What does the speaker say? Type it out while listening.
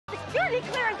security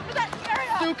clearance for that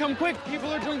area. Sue, come quick.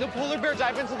 People are doing the polar bear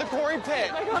dive into the quarry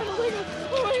pit. Oh my God, oh my God,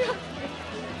 oh my God.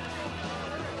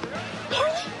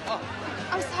 Harley? Oh.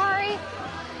 I'm sorry.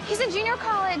 He's in junior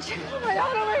college. Oh my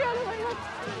God, oh my God, oh my God.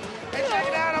 Hey, check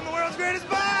it out. I'm the world's greatest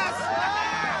boss.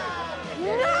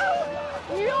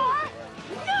 No, you're not.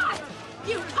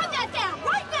 You put that down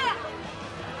right now.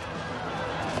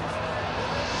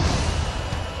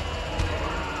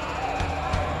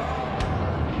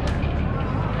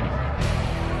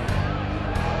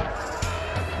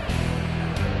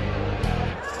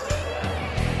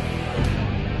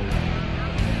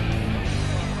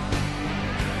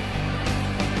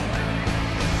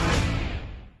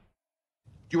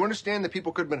 Do you understand that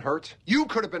people could have been hurt? You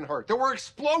could have been hurt. There were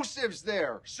explosives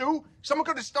there. Sue, someone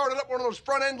could have started up one of those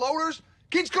front-end loaders.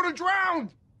 Kids could have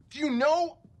drowned. Do you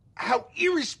know how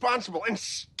irresponsible and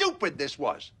stupid this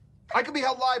was? I could be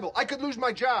held liable. I could lose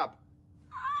my job.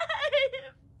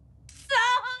 I'm so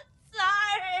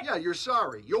sorry. Yeah, you're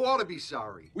sorry. You ought to be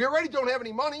sorry. We already don't have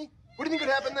any money. What do you think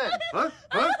could happen then?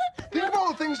 Huh? Think of all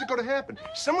the things that could have happened.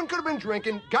 Someone could have been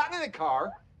drinking, gotten in a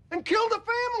car, and killed a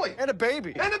family. And a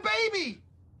baby. And a baby.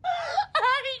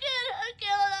 I could have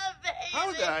killed a baby.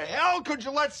 How the hell could you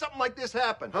let something like this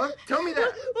happen, huh? Tell me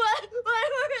that. Why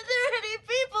weren't there any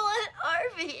people at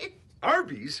Arby's?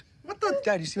 Arby's? What the?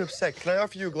 Dad, you seem upset. Can I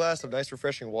offer you a glass of nice,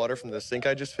 refreshing water from the sink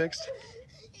I just fixed?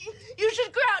 You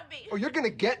should ground me. Oh, you're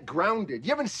gonna get grounded. You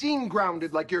haven't seen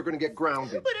grounded like you're gonna get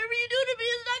grounded. Whatever you do to me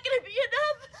is not gonna be enough.